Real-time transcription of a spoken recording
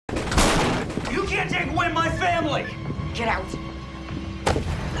can't take away my family! Get out.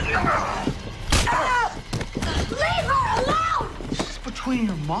 Leave her alone! This is between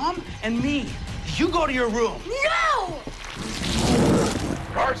your mom and me. You go to your room. No!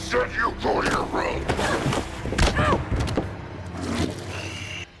 I said you go to your room.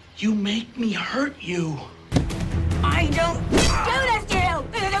 You make me hurt you. I don't do this to you!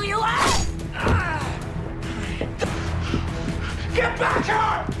 This is who you are! Get back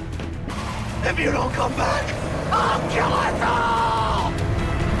here! If you don't come back, I'll kill us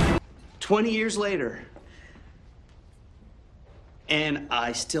all! 20 years later, and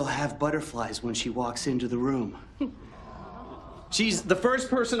I still have butterflies when she walks into the room. She's the first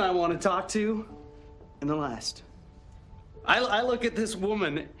person I want to talk to, and the last. I look at this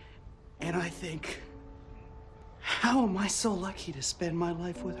woman, and I think, how am I so lucky to spend my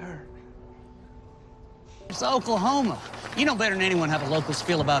life with her? It's Oklahoma. You know better than anyone how the locals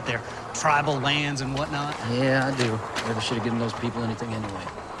feel about their tribal lands and whatnot. Yeah, I do. Never should have given those people anything anyway.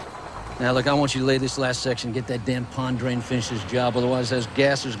 Now, look, I want you to lay this last section, get that damn pond drain finished his job. Otherwise, those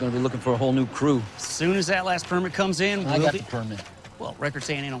gassers are going to be looking for a whole new crew. As soon as that last permit comes in, I got the permit. Well, record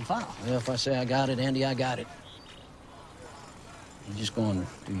saying it ain't on file. Well, if I say I got it, Andy, I got it. You just go and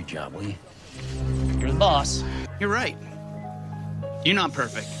do your job, will you? You're the boss. You're right. You're not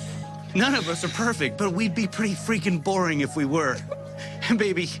perfect. None of us are perfect, but we'd be pretty freaking boring if we were. And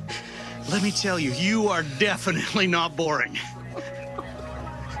baby, let me tell you, you are definitely not boring.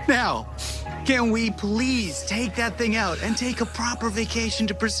 Now, can we please take that thing out and take a proper vacation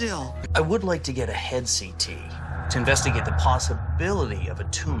to Brazil? I would like to get a head CT to investigate the possibility of a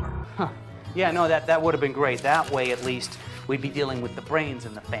tumor. Huh. Yeah, no, that would have been great. That way, at least, we'd be dealing with the brains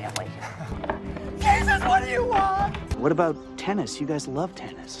in the family. Jesus, what do you want? What about tennis? You guys love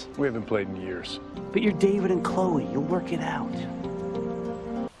tennis. We haven't played in years. But you're David and Chloe. You'll work it out.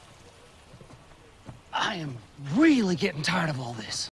 I am really getting tired of all this.